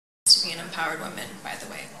to be an empowered woman, by the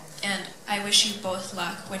way. And I wish you both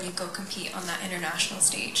luck when you go compete on that international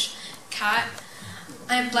stage. Kat,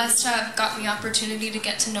 I'm blessed to have gotten the opportunity to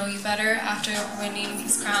get to know you better after winning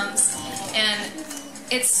these crowns. And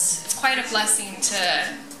it's quite a blessing to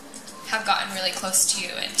have gotten really close to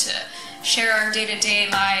you and to share our day-to-day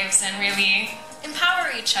lives and really empower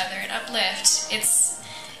each other and uplift.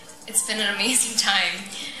 It's been an amazing time.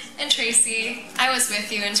 And Tracy, I was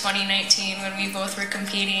with you in 2019 when we both were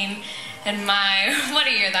competing, and what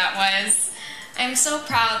a year that was. I'm so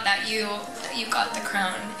proud that you got the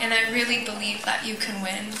crown, and I really believe that you can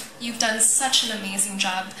win. You've done such an amazing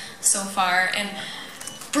job so far, and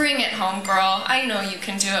bring it home, girl. I know you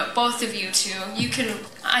can do it, both of you two.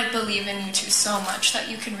 I believe in you two so much that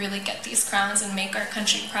you can really get these crowns and make our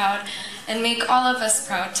country proud, and make all of us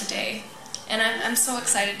proud today. And I'm so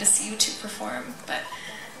excited to see you two perform, but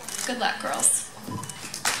good luck, girls.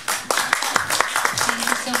 Thank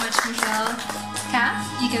you so much, Michelle.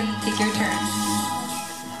 Kath, you can take your turn.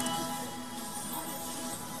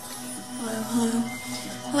 Hello.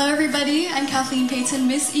 Hello everybody, I'm Kathleen Paton,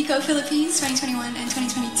 Miss Eco Philippines 2021 and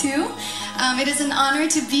 2022. It is an honor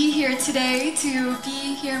to be here today, to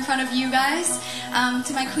be here in front of you guys.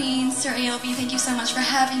 To my queens, Sir ALB, thank you so much for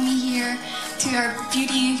having me here. To our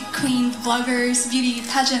beauty queen vloggers, beauty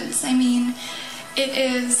pageants, I mean, it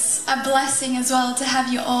is a blessing as well to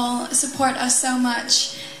have you all support us so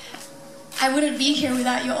much. I wouldn't be here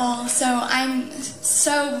without you all, so I'm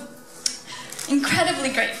so incredibly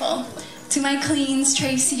grateful. To my queens,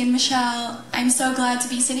 Tracy and Michelle, I'm so glad to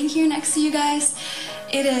be sitting here next to you guys.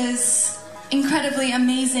 It is incredibly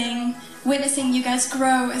amazing witnessing you guys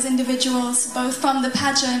grow as individuals, both from the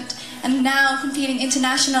pageant and now competing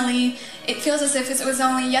internationally. It feels as if it was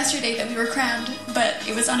only yesterday that we were crowned, but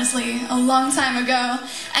it was honestly a long time ago.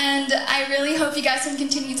 And I really hope you guys can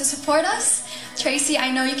continue to support us. Tracy,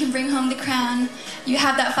 I know you can bring home the crown. You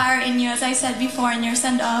have that fire in you, as I said before in your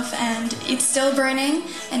send-off, and it's still burning,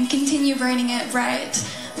 and continue burning it bright.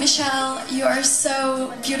 Michelle, you are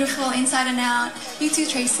so beautiful inside and out. You too,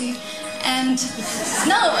 Tracy. And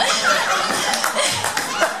no,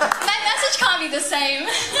 my message can't be the same.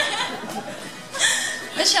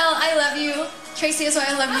 Michelle, I love you. Tracy as well,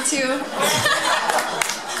 I love you too.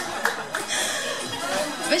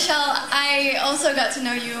 Michelle, I also got to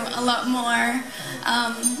know you a lot more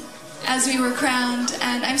as we were crowned,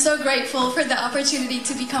 and I'm so grateful for the opportunity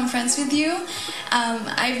to become friends with you.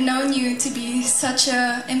 I've known you to be such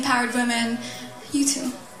an empowered woman. You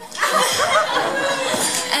too.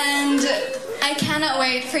 And I cannot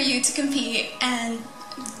wait for you to compete and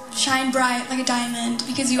shine bright like a diamond,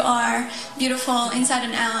 because you are beautiful inside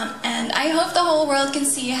and out, and I hope the whole world can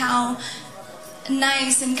see how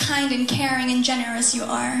nice and kind and caring and generous you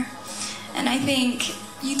are. And I think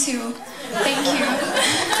you too. Thank you.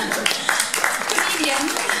 Comedian.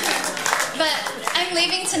 But I'm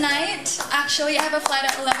leaving tonight. Actually, I have a flight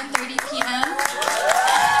at 11:30 p.m.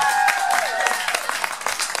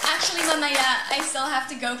 Actually, mamaya, I still have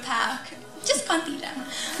to go pack. Just konti lang.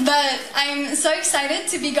 But I'm so excited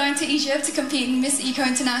to be going to Egypt to compete in Miss Eco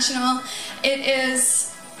International. It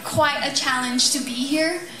is quite a challenge to be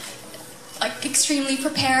here, like extremely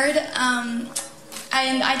prepared.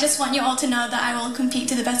 And I just want you all to know that I will compete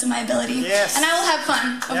to the best of my ability. Yes. And I will have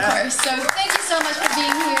fun, of course. So thank you so much for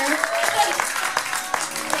being here.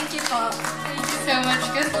 Thank you, Paul. Thank you so much,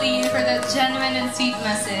 Kathleen, for that genuine and sweet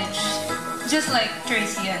message. Just like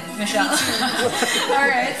Tracy and Michelle.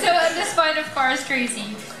 Alright, so at this point, of course,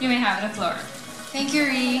 Tracy, you may have the floor. Thank you,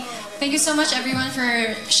 Ree. Thank you so much, everyone,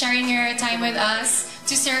 for sharing your time with us.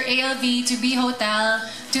 To Sir ALB, to B Hotel,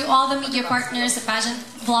 to all the media partners, the pageant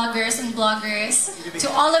vloggers and bloggers, to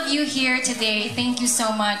all of you here today, thank you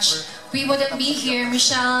so much. We wouldn't be here,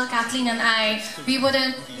 Michelle, Kathleen, and I, we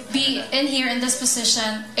wouldn't be in here in this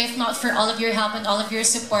position if not for all of your help and all of your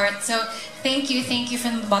support. So thank you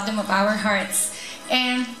from the bottom of our hearts.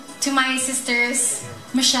 And to my sisters,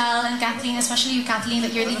 Michelle and Kathleen, especially you, Kathleen,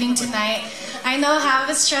 that you're leaving tonight. I know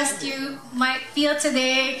how stressed you might feel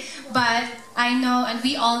today, but I know, and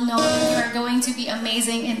we all know, you are going to be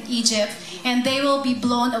amazing in Egypt, and they will be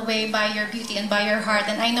blown away by your beauty and by your heart.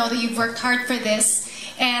 And I know that you've worked hard for this.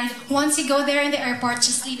 And once you go there in the airport,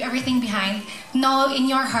 just leave everything behind. Know in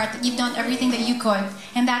your heart that you've done everything that you could,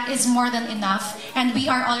 and that is more than enough. And we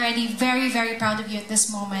are already very, very proud of you at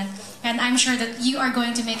this moment. And I'm sure that you are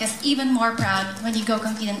going to make us even more proud when you go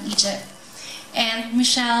compete in Egypt. And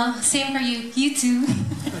Michelle, same for you. You too.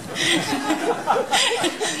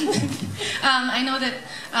 I know that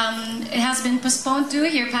it has been postponed too,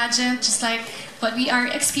 your pageant, just like what we are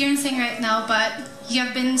experiencing right now, but you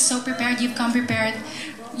have been so prepared, you've come prepared.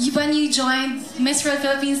 when you joined Miss World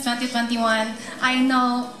Philippines 2021, I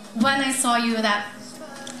know when I saw you that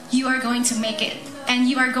you are going to make it and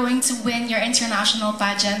you are going to win your international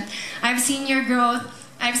pageant. I've seen your growth,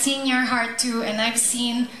 I've seen your heart too, and I've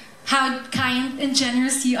seen how kind and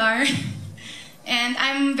generous you are. And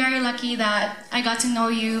I'm very lucky that I got to know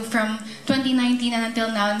you from 2019 and until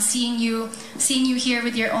now, and seeing you here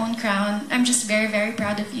with your own crown. I'm just very, very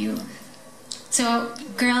proud of you. So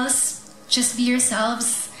girls, just be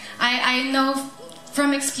yourselves. I know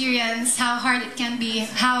from experience how hard it can be,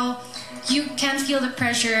 how you can feel the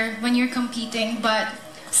pressure when you're competing, but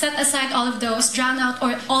set aside all of those, drown out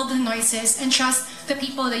all the noises, and trust the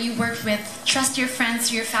people that you work with. Trust your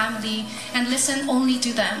friends, your family, and listen only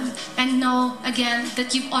to them. And know, again,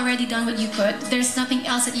 that you've already done what you could. There's nothing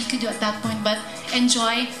else that you could do at that point but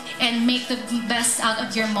enjoy and make the best out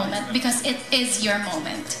of your moment, because it is your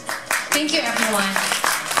moment. Thank you, everyone.